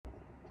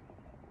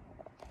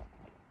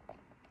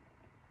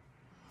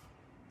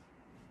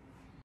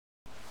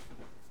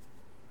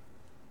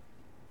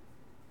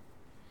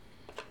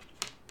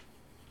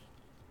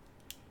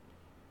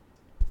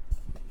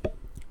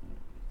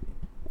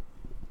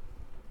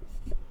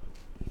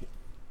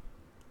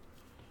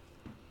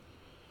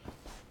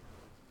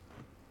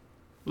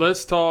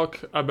Let's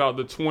talk about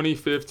the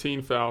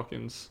 2015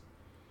 Falcons.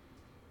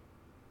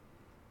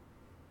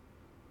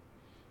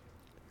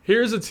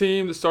 Here's a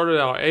team that started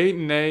out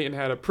 8-8 and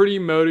had a pretty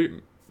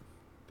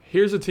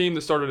Here's a team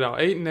that started out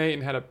 8-8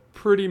 and had a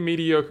pretty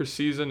mediocre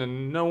season,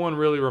 and no one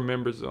really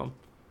remembers them.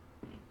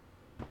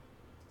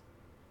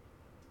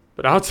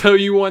 But I'll tell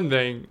you one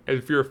thing: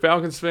 if you're a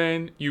Falcons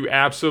fan, you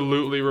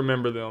absolutely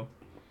remember them.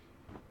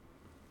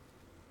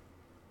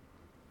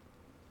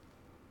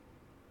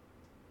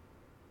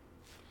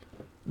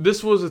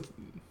 This was a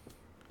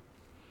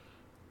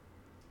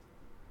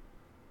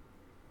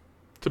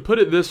To put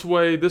it this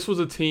way, this was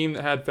a team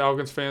that had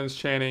Falcons fans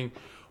chanting,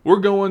 "We're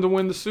going to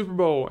win the Super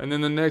Bowl." And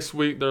then the next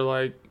week, they're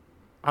like,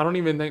 "I don't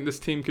even think this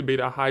team could beat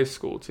a high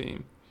school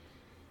team."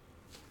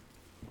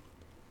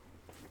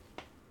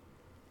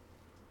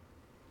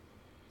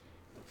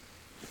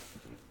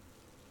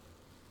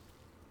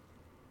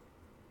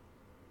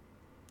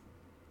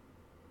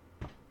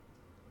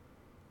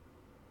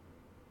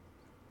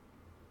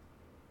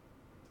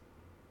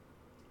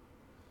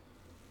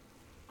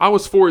 I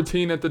was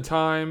 14 at the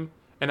time,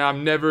 and I've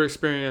never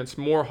experienced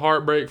more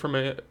heartbreak from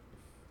it.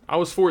 I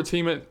was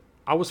 14 at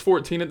I was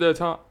 14 at the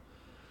time.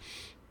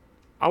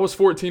 I was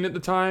 14 at the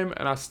time,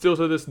 and I still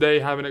to this day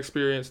haven't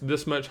experienced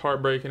this much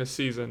heartbreak in a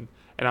season,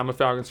 and I'm a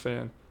Falcons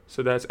fan.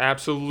 So that's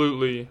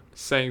absolutely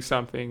saying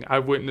something.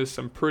 I've witnessed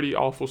some pretty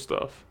awful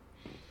stuff.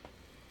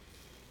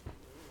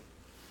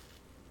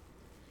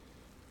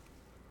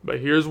 But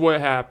here's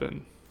what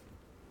happened.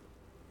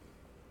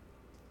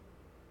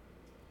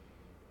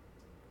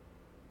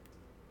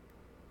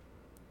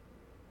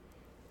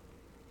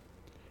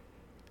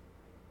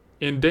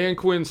 In Dan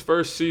Quinn's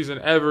first season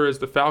ever as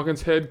the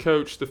Falcons head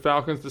coach, the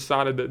Falcons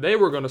decided that they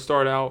were going to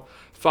start out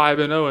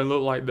 5-0 and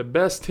look like the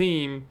best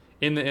team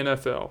in the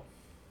NFL.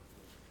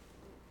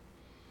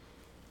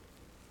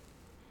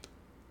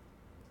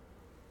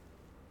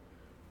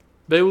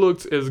 They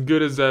looked as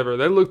good as ever.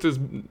 They looked as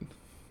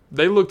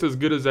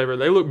good as ever.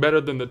 They looked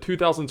better than the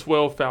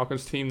 2012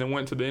 Falcons team that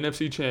went to the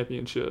NFC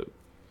Championship.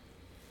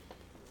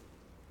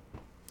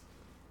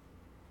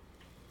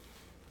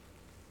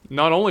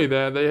 Not only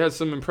that, they had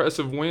some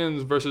impressive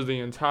wins versus the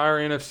entire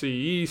NFC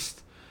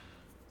East.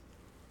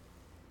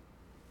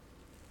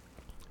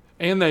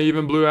 And they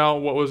even blew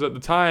out what was at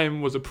the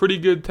time was a pretty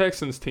good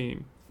Texans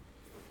team.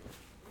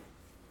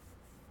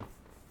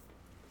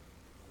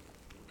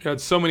 We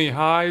had so many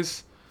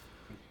highs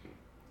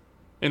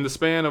in the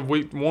span of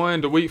week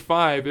 1 to week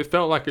 5. It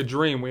felt like a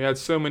dream. We had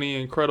so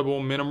many incredible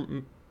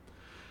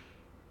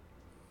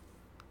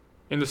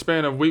in the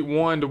span of week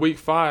 1 to week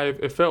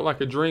 5, it felt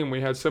like a dream. We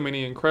had so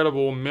many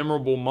incredible,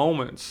 memorable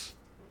moments.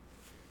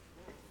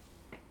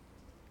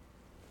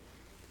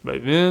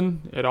 But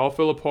then it all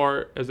fell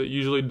apart, as it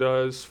usually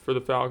does for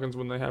the Falcons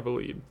when they have a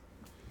lead.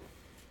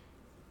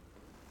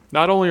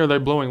 Not only are they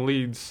blowing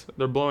leads,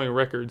 they're blowing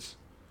records.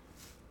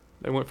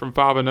 They went from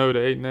 5-0 to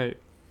 8-8.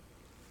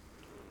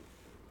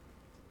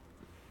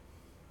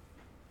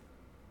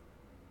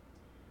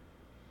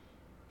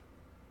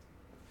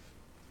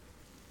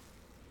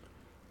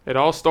 It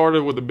all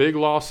started with a big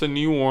loss in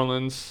New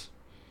Orleans,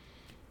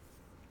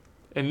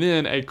 and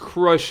then a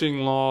crushing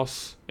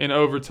loss in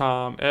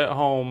overtime at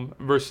home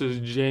versus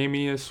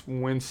Jameis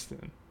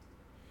Winston.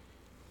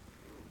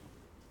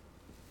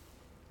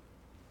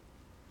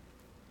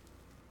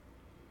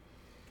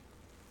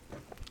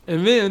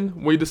 And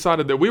then we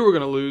decided that we were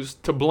going to lose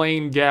to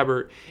Blaine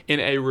Gabbert in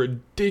a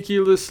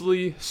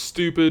ridiculously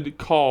stupid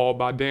call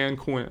by Dan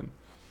Quinn.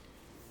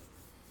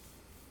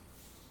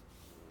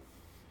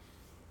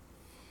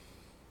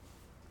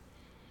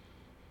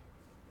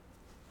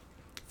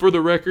 For the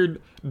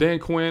record, Dan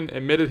Quinn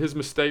admitted his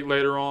mistake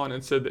later on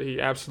and said that he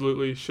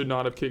absolutely should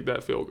not have kicked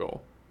that field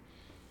goal.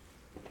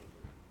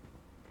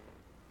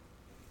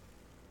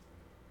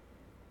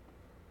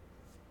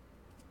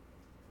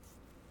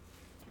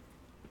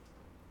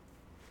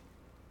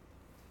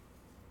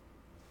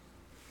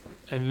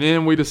 And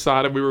then we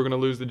decided we were going to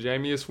lose to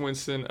Jameis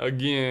Winston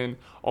again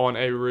on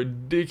a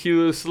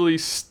ridiculously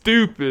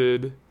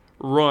stupid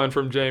run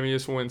from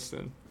Jameis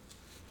Winston.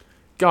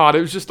 God,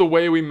 it was just the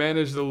way we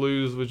managed to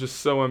lose was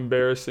just so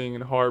embarrassing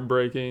and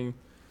heartbreaking.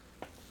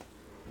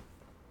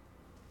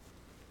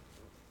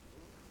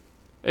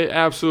 It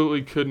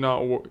absolutely could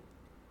not.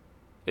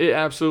 It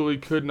absolutely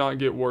could not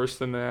get worse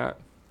than that.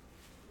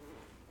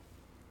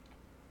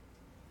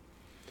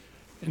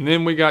 And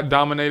then we got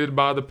dominated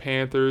by the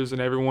Panthers, and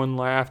everyone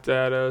laughed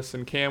at us.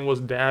 And Cam was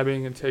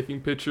dabbing and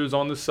taking pictures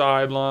on the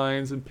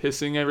sidelines and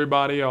pissing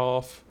everybody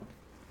off.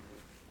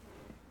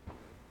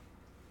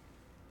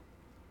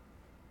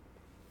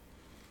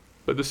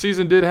 But the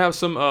season did have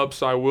some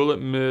ups, I will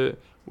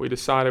admit. We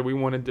decided we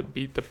wanted to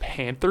beat the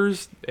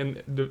Panthers,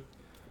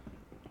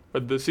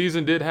 but the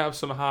season did have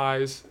some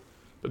highs.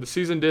 But the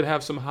season did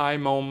have some high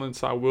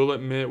moments, I will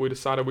admit. We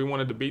decided we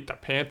wanted to beat the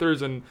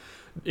Panthers and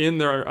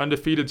end their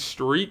undefeated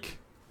streak.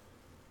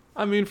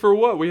 I mean, for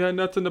what? We had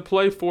nothing to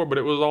play for, but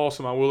it was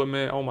awesome, I will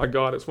admit. Oh my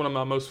God, it's one of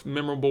my most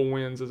memorable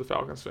wins as a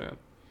Falcons fan.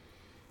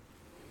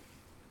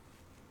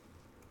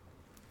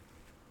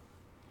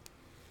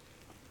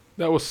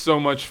 That was so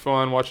much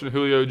fun watching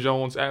Julio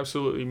Jones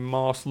absolutely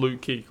moss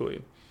Luke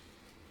Kuechly.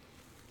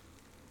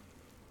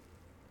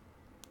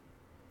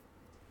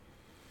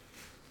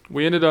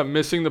 We ended up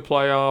missing the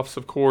playoffs.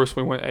 Of course,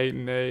 we went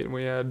 8-8, and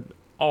we had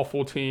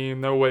awful team.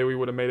 No way we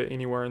would have made it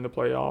anywhere in the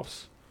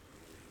playoffs.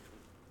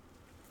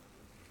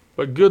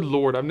 But good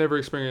Lord, I've never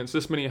experienced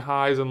this many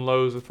highs and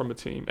lows from a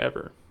team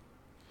ever.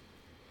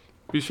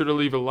 Be sure to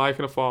leave a like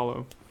and a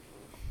follow.